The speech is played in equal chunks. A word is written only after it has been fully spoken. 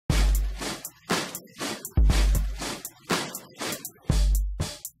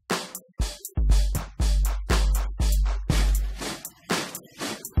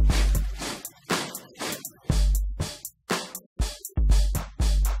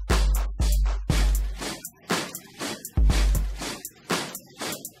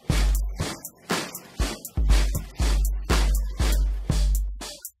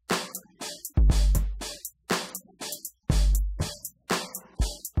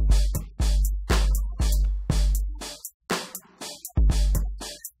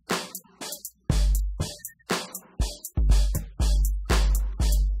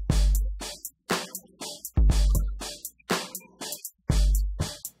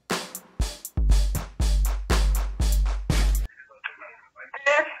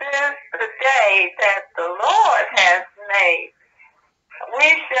day that the Lord has made. We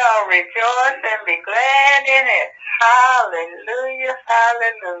shall rejoice and be glad in it. Hallelujah,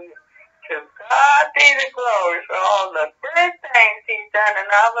 hallelujah. To God be the glory for all the great things he's done in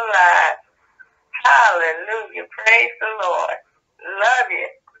our lives. Hallelujah, praise the Lord. Love you.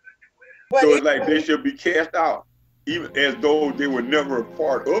 So it's like they should be cast out, even as though they were never a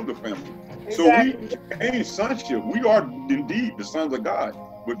part of the family. Exactly. So we gain sonship. We are indeed the sons of God.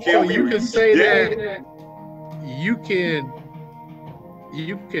 But so you can say that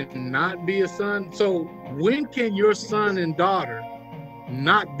you cannot be a son. So when can your son and daughter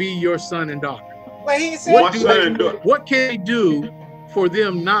not be your son and daughter? Well, he said, what can they do for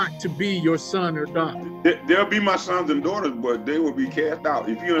them not to be your son or daughter? They'll be my sons and daughters, but they will be cast out.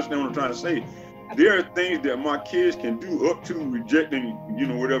 If you understand what I'm trying to say, there are things that my kids can do up to rejecting,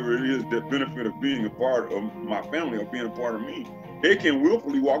 whatever it is, that benefit of being a part of my family or being a part of me. They can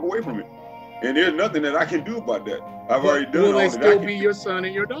willfully walk away from it. And there's nothing that I can do about that. I've already done all that. Will they still be your son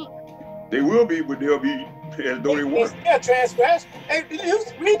and your daughter? They will be, but they'll be as though they weren't. Yeah, transgress. Hey,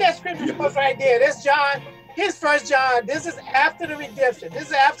 read that scripture for us right there. That's John. Here's 1 John. This is after the redemption. This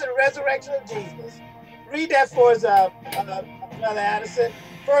is after the resurrection of Jesus. Read that for us, Brother Addison.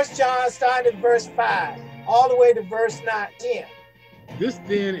 1 John, starting at verse 5, all the way to verse 10. This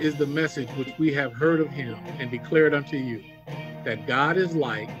then is the message which we have heard of him and declared unto you, that God is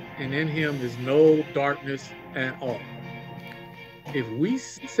light, and in him is no darkness at all. If we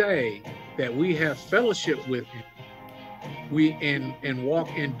say that we have fellowship with him, and walk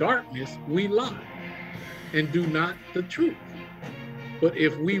in darkness, we lie and do not the truth. But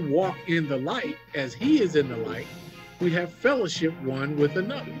if we walk in the light, as he is in the light, we have fellowship one with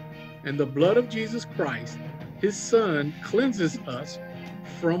another. And the blood of Jesus Christ, his son, cleanses us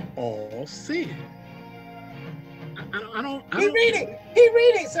from all sin. Keep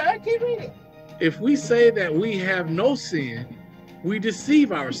reading, sir. Keep reading. If we say that we have no sin, we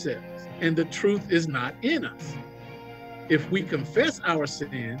deceive ourselves, and the truth is not in us. If we confess our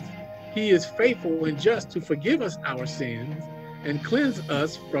sins, he is faithful and just to forgive us our sins and cleanse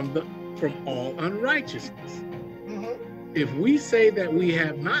us from all unrighteousness. Mm-hmm. If we say that we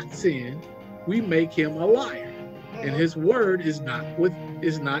have not sinned, we make him a liar, and his word is not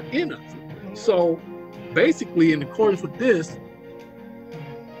in us. So basically, in accordance with this,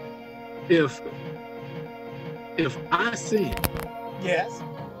 if I sin, yes,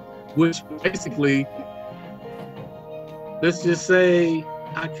 which basically, let's just say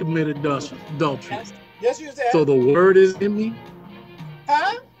I committed adultery. Yes, you said. So the word is in me?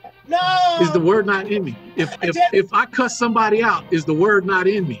 Huh? No. Is the word not in me? If I cuss somebody out, is the word not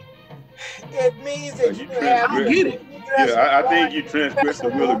in me? It means that you have. I get it. Yeah, I think you transgress the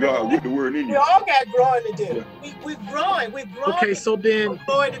will of God with the word in you. We all got growing to do. Yeah. We're growing. Okay, so then. From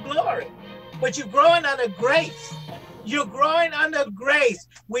glory to glory. But you're growing under grace. You're growing under grace.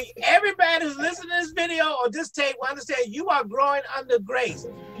 Everybody who's listening to this video or this tape will understand you are growing under grace.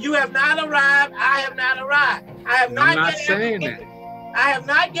 You have not arrived. I have not arrived. I have not yet apprehended. I have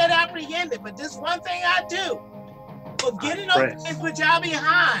not yet apprehended. But this one thing I do, forgetting those things which are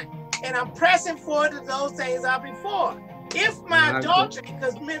behind, and I'm pressing forward to those things are before. If my adultery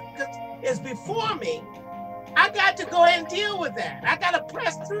is before me, I got to go ahead and deal with that. I got to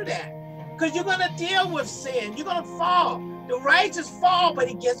press through that. Because you're going to deal with sin. You're going to fall. The righteous fall, but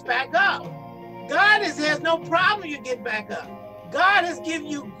he gets back up. God has no problem you get back up. God has given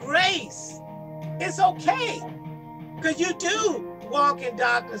you grace. It's okay. Because you do walk in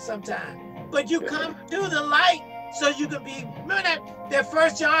darkness sometimes. But you come to the light so you can be, remember that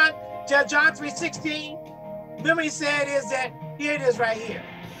 1 John 3:16? Remember he said is that, here it is right here.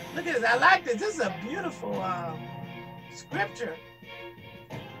 Look at this. I like this. This is a beautiful scripture.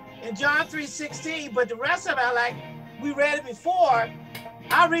 In John 3:16, but the rest of it, we read it before.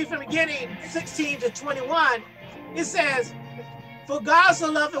 I'll read from the beginning, 16 to 21. It says, for God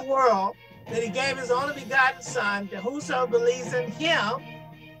so loved the world that he gave his only begotten son, that whoso believes in him,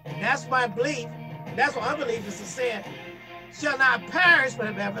 that's my belief, that's what unbelief is a sin, shall not perish but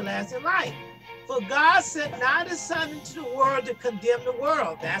have everlasting life. For God sent not his son into the world to condemn the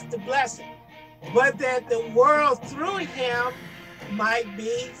world, that's the blessing, but that the world through him might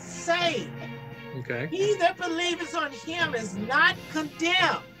be saved. Okay. He that believeth on him is not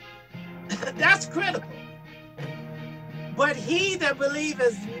condemned. That's critical. But he that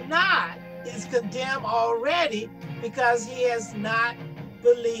believeth not is condemned already, because he has not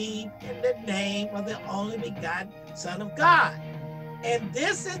believed in the name of the only begotten Son of God. And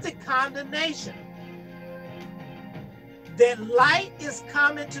this is the condemnation, that light is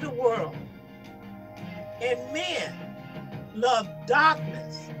come into the world, and men love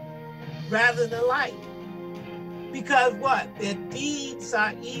darkness rather than light. Because what? Their deeds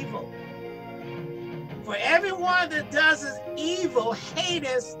are evil. For everyone that does is evil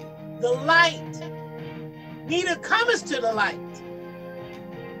hateth the light, neither cometh to the light,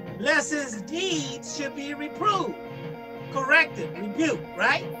 lest his deeds should be reproved, corrected, rebuked,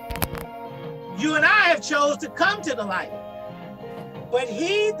 right? You and I have chose to come to the light. But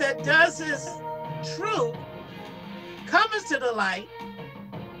he that does his truth cometh to the light,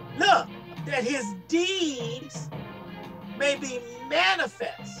 look, that his deeds may be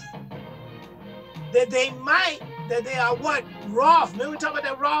manifest, that they are what? Wrath. Remember we talk about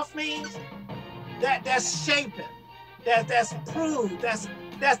that wrath means? That's shaping, that's proved, that's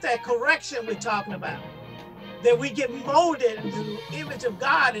that correction we're talking about. That we get molded into the image of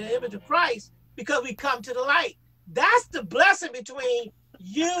God and the image of Christ because we come to the light. That's the blessing between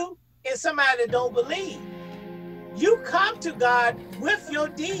you and somebody that don't believe. You come to God with your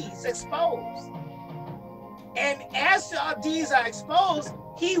deeds exposed. And as our deeds are exposed,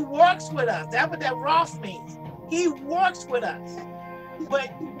 he works with us. That's what that wrath means. He works with us.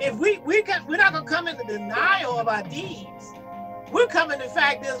 But if we're not going to come into denial of our deeds. We're coming to the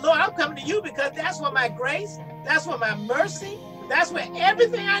fact that, Lord, I'm coming to you because that's where my grace, that's where my mercy, that's where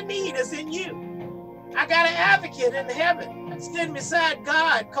everything I need is in you. I got an advocate in heaven sitting beside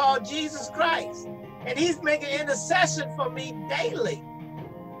God called Jesus Christ. And he's making intercession for me daily.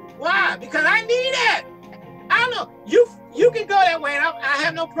 Why? Because I need it. I don't know. You can go that way. And I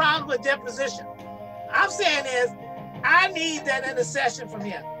have no problem with their position. I'm saying is, I need that intercession from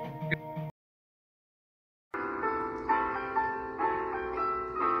him.